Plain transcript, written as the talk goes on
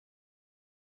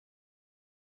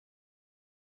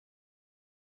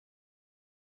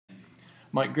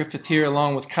Mike Griffith here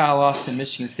along with Kyle Austin.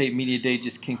 Michigan State Media Day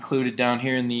just concluded down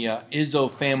here in the Izzo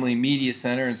Family Media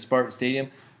Center in Spartan Stadium.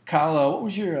 Kyle, what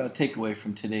was your takeaway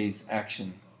from today's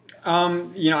action?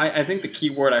 I think the key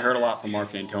word I heard a lot from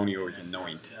Mark Antonio is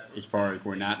anoint. As far as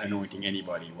we're not anointing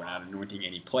anybody. We're not anointing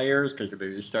any players because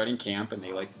they're just starting camp and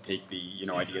they like to take the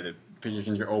idea that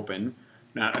positions are open.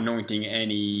 Not anointing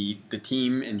the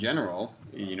team in general,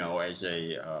 as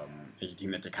a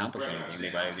team that's accomplished anything.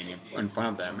 They've got everything in front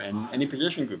of them. And any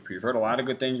position group. We've heard a lot of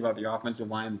good things about the offensive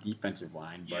line, the defensive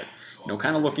line, but,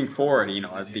 kind of looking forward.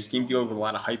 This team deals with a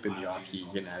lot of hype in the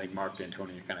offseason. I think Mark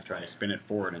D'Antonio is kind of trying to spin it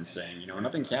forward and saying,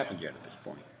 nothing's happened yet at this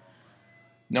point.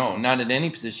 No, not at any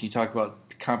position. You talk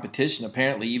about competition,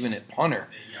 apparently even at punter,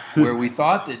 where we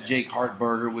thought that Jake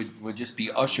Hartberger would just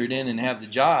be ushered in and have the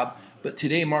job. But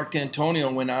today Mark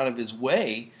D'Antonio went out of his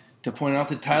way to point out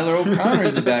that Tyler O'Connor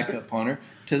is the backup punter,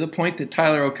 to the point that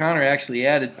Tyler O'Connor actually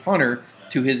added punter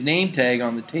to his name tag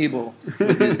on the table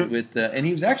and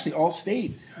he was actually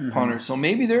all-state punter. So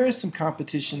maybe there is some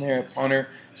competition there at punter.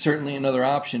 Certainly another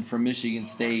option for Michigan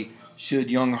State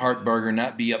should young Hartberger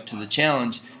not be up to the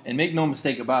challenge. And make no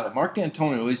mistake about it, Mark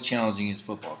D'Antonio is challenging his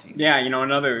football team. Yeah,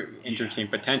 another interesting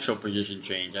potential position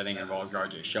change, I think, involves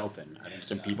R.J. Shelton. I think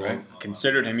some people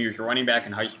considered him. He was a running back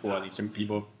in high school. I think some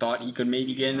people thought he could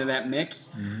maybe get into that mix.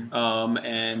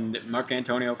 And Mark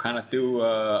D'Antonio kind of threw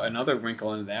another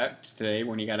wrinkle into that today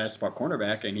when he got asked about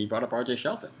cornerback, and he brought up R.J.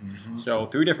 Shelton. So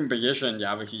 3 different positions.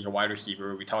 Obviously, he's a wide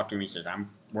receiver. We talked to him. He says, I'm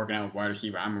working out with wide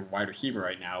receiver. I'm a wide receiver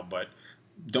right now, but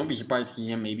don't be surprised to see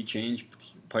him maybe change,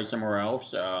 play somewhere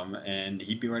else, and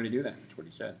he'd be ready to do that. That's what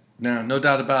he said. No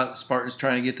doubt about it. The Spartans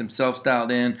trying to get themselves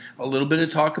dialed in. A little bit of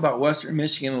talk about Western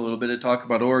Michigan, a little bit of talk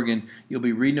about Oregon. You'll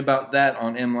be reading about that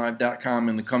on MLive.com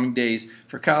in the coming days.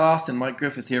 For Kyle Austin, Mike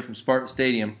Griffith here from Spartan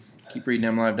Stadium. Keep reading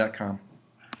MLive.com.